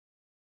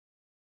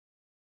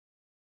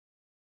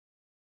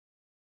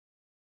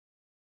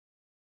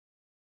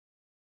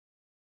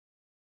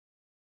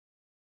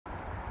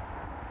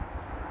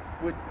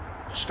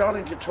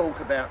starting to talk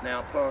about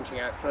now planting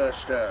our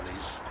first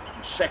earlies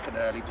and second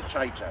early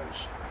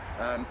potatoes.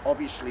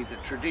 Obviously the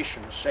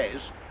tradition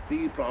says that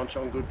you plant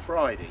on Good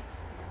Friday.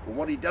 Well,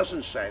 what it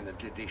doesn't say in the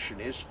tradition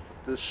is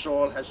the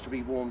soil has to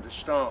be warm to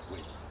start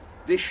with.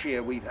 This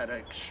year we've had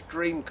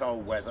extreme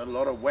cold weather, a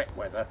lot of wet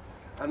weather,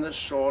 and the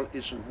soil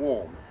isn't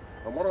warm.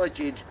 And what I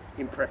did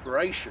in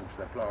preparation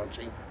for the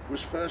planting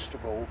was first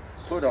of all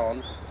put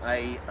on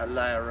a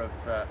layer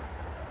of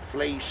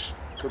fleece,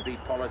 could be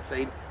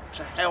polythene,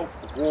 to help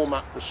warm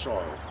up the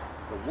soil.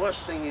 The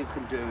worst thing you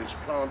can do is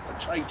plant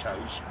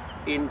potatoes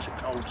into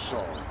cold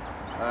soil.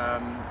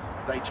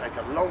 They take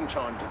a long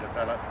time to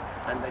develop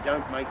and they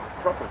don't make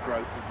the proper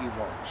growth that you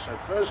want. So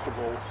first of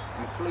all,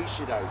 you fleece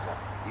it over.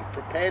 You've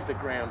prepared the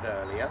ground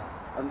earlier,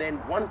 and then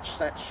once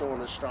that soil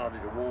has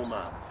started to warm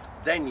up,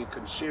 then you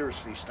can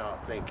seriously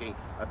start thinking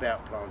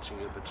about planting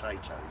your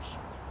potatoes.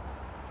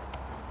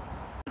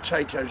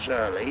 Potatoes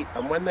early,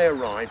 and when they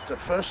arrive, the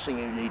first thing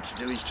you need to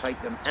do is take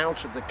them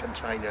out of the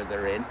container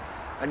they're in,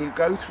 and you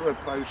go through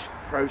a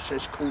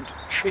process called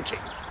chitting.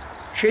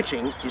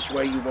 Chitting is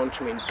where you want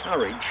to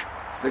encourage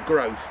the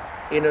growth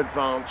in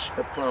advance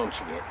of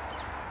planting it.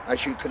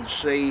 As you can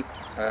see,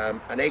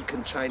 an egg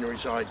container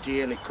is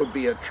ideal. It could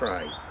be a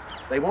tray.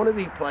 They want to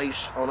be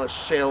placed on a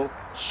sill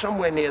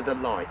somewhere near the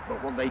light,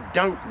 but what they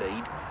don't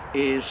need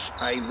is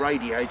a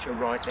radiator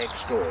right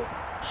next door.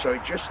 So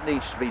it just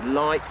needs to be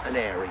light and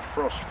airy,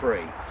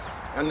 frost-free.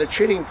 And the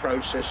chitting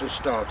process has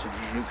started,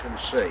 as you can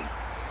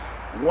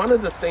see. One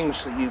of the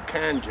things that you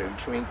can do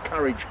to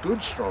encourage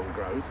good, strong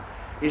growth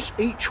is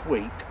each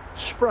week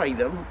spray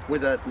them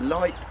with a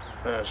light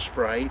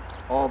spray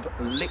of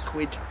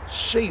liquid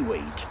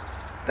seaweed.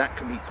 That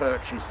can be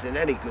purchased in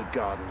any good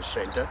garden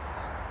centre.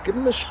 Give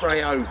them the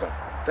spray over.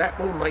 That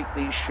will make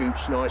these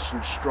shoots nice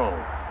and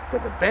strong.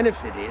 But the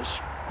benefit is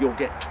you'll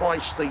get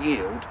twice the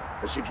yield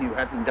as if you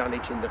hadn't done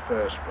it in the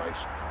first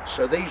place.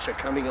 So these are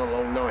coming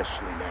along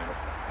nicely now.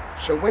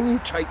 So when you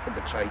take the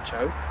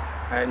potato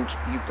and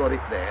you've got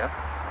it there,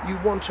 you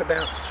want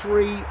about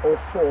 3 or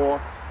 4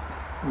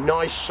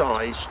 nice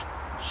sized,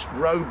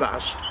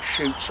 robust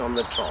shoots on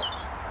the top.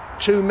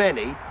 Too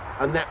many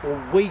and that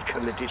will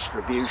weaken the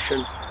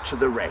distribution to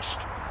the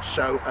rest.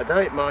 So although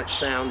it might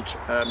sound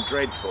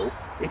dreadful,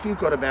 if you've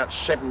got about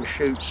 7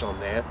 shoots on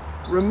there,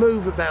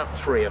 remove about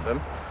 3 of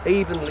them,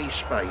 evenly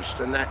spaced,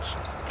 and that's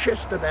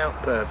just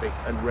about perfect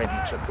and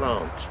ready to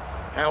plant.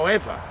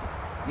 However,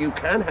 you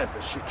can have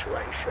the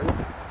situation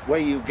where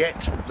you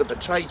get the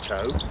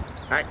potato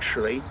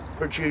actually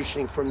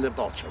producing from the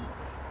bottom.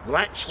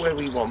 That's where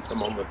we want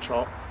them, on the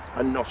top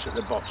and not at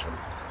the bottom.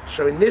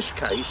 So in this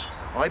case,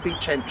 I'd be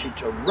tempted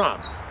to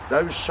rub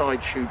those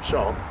side shoots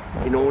off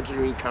in order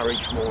to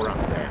encourage more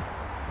up there.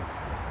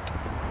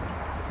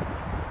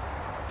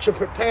 To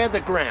prepare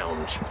the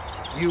ground,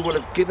 you will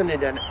have given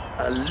it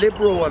a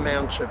liberal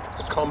amount of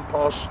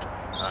compost,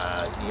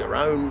 your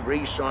own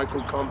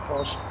recycled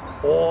compost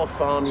or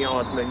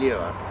farmyard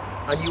manure,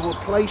 and you will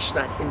place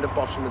that in the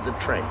bottom of the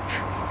trench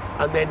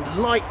and then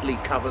lightly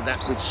cover that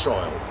with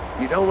soil.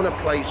 You don't want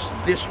to place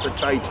this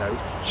potato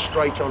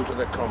straight onto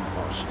the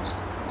compost.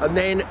 And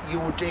then you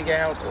will dig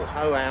out or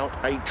hoe out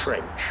a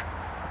trench,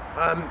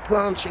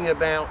 planting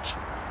about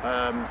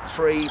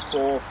 3,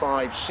 4,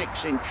 5,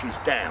 6 inches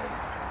down.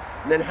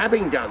 And then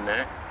having done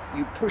that,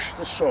 you push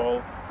the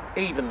soil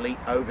evenly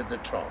over the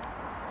top.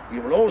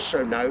 You will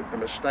also note a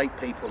mistake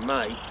people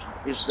make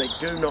is they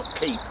do not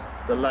keep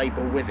the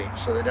label with it,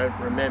 so they don't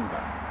remember.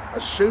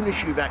 As soon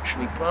as you've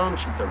actually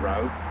planted the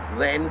row,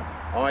 then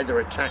either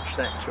attach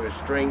that to a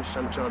string,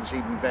 sometimes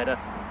even better,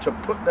 to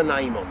put the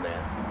name on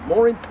there.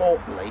 More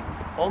importantly,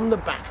 on the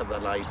back of the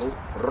label,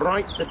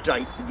 write the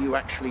date that you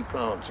actually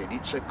planted.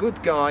 It's a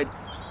good guide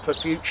for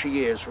future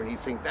years when you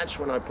think, that's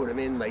when I put them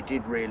in, they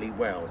did really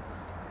well.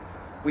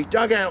 We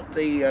dug out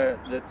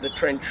the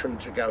trench for them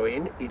to go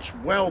in. It's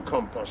well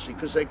composted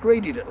because they're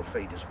greedy little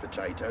feeders,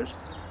 potatoes.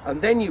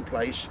 And then you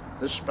place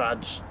the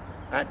spuds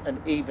at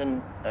an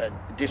even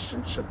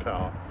distance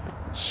apart,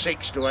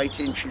 6 to 8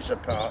 inches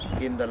apart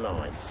in the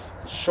line.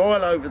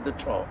 Soil over the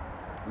top.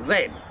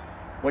 Then,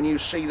 when you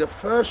see the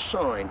first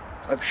sign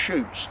of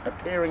shoots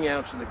appearing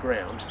out of the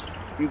ground,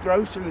 you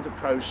go through the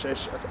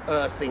process of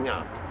earthing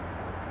up.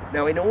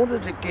 Now, in order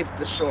to give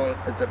the soil,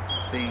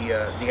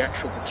 the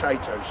actual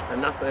potatoes,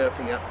 enough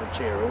earthing up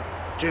material,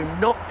 do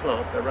not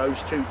plant the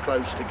rows too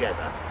close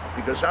together,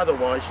 because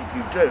otherwise, if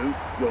you do,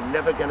 you're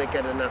never going to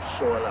get enough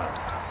soil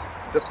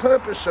up. The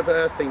purpose of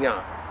earthing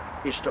up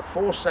is to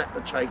force that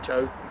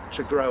potato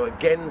to grow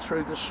again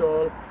through the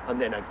soil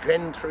and then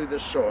again through the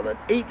soil, and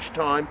each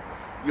time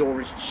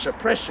you're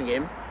suppressing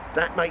him,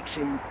 that makes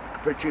him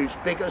produce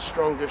bigger,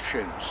 stronger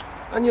shoots,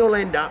 and you'll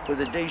end up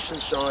with a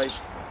decent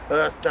sized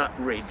earthed up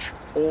ridge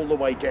all the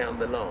way down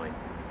the line.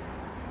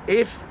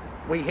 If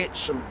we hit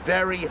some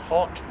very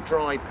hot,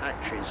 dry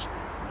patches,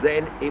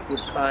 then it would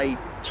pay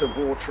to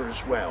water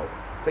as well.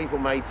 People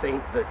may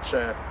think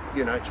that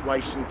you know, it's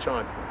wasting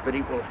time, but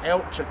it will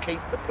help to keep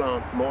the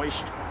plant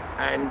moist.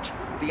 And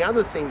the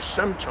other thing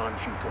sometimes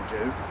you can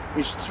do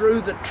is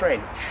through the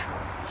trench,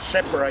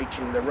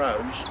 separating the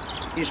rows,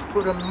 is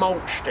put a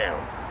mulch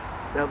down.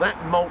 Now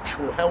that mulch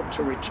will help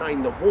to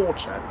retain the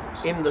water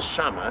in the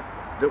summer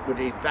that would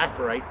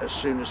evaporate as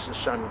soon as the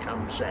sun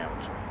comes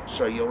out.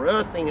 So you're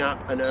earthing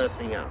up and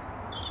earthing up.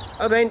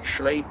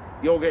 Eventually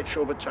you'll get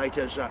your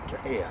potatoes up to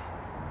here.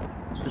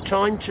 The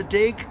time to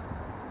dig?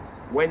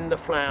 When the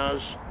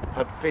flowers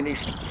have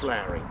finished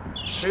flowering.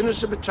 As soon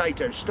as the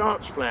potato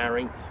starts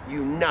flowering,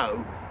 you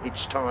know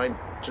it's time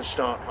to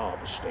start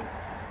harvesting.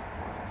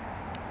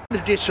 The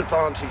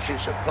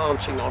disadvantages of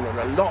planting on an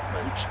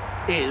allotment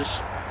is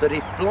that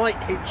if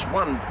blight hits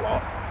one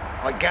plot,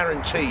 I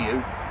guarantee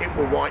you it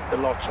will wipe the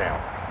lot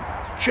out.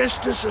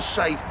 Just as a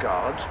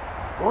safeguard,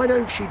 why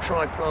don't you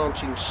try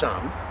planting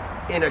some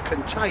in a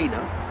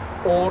container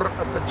or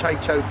a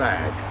potato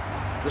bag?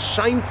 The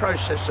same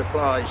process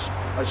applies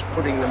as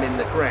putting them in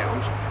the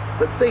ground,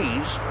 but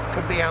these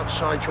can be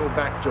outside your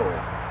back door.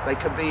 They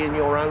can be in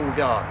your own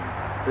garden.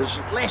 There's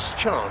less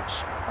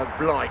chance of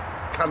blight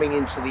coming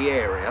into the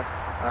area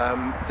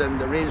than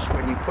there is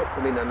when you put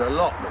them in an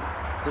allotment.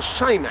 The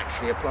same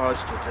actually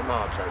applies to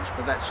tomatoes,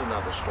 but that's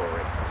another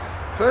story.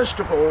 First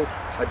of all,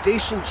 a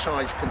decent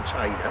sized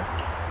container.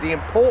 The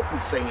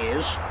important thing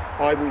is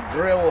I will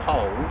drill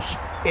holes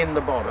in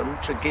the bottom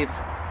to give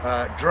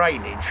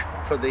drainage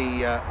for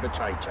the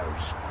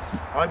potatoes.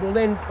 I will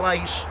then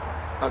place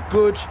a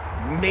good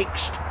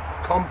mixed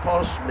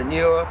compost,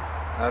 manure,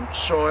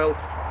 soil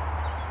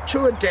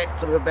to a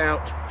depth of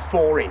about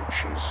 4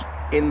 inches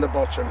in the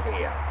bottom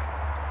here.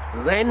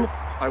 Then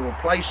I will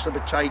place the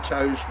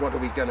potatoes. What are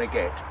we going to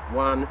get?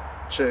 1,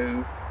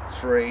 2,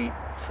 3,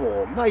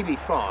 4, maybe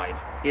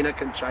 5 in a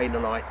container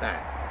like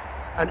that.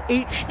 And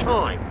each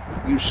time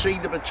you see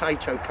the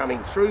potato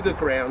coming through the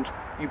ground,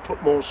 you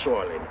put more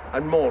soil in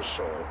and more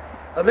soil.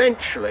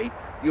 Eventually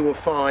you will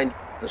find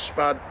the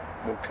spud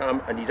will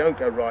come, and you don't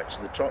go right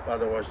to the top,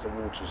 otherwise the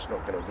water's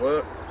not going to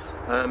work.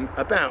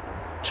 About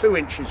 2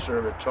 inches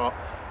from the top,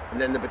 and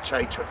then the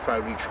potato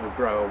foliage will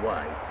grow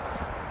away.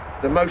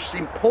 The most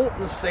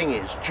important thing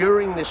is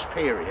during this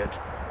period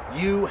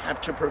you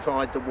have to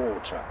provide the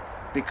water,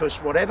 because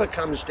whatever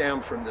comes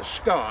down from the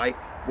sky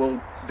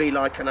will be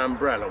like an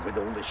umbrella with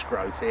all this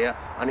growth here,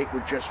 and it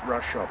would just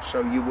rush off. So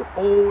you will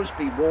always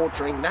be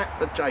watering that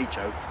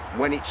potato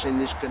when it's in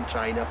this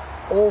container,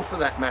 or for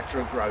that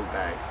matter a grow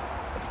bag.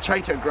 A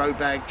potato grow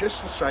bag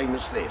just the same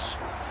as this,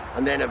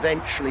 and then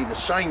eventually the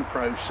same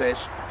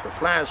process, the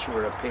flowers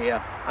will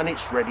appear and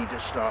it's ready to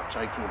start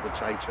taking a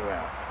potato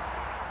out.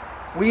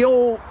 We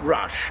all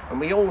rush and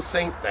we all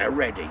think they're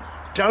ready.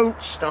 Don't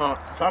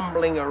start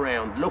fumbling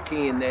around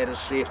looking in there to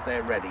see if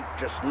they're ready.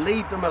 Just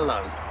leave them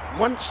alone.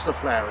 Once the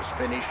flower's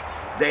finished,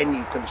 then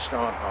you can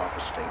start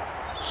harvesting.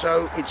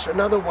 So it's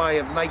another way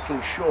of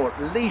making sure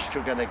at least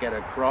you're going to get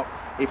a crop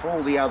if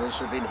all the others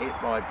have been hit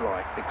by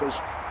blight, because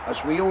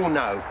as we all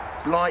know,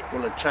 blight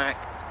will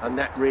attack, and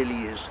that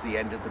really is the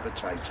end of the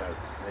potato.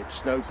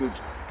 It's no good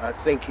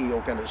thinking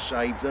you're going to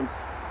save them.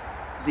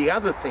 The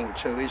other thing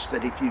too is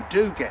that if you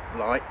do get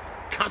blight,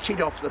 cut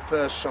it off the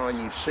first sign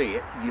you see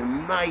it. You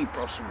may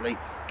possibly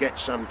get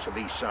some to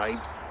be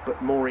saved,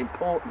 but more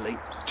importantly,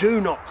 do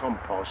not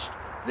compost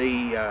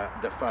the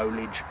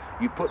foliage.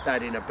 You put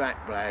that in a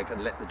back bag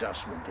and let the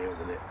dustman deal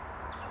with it.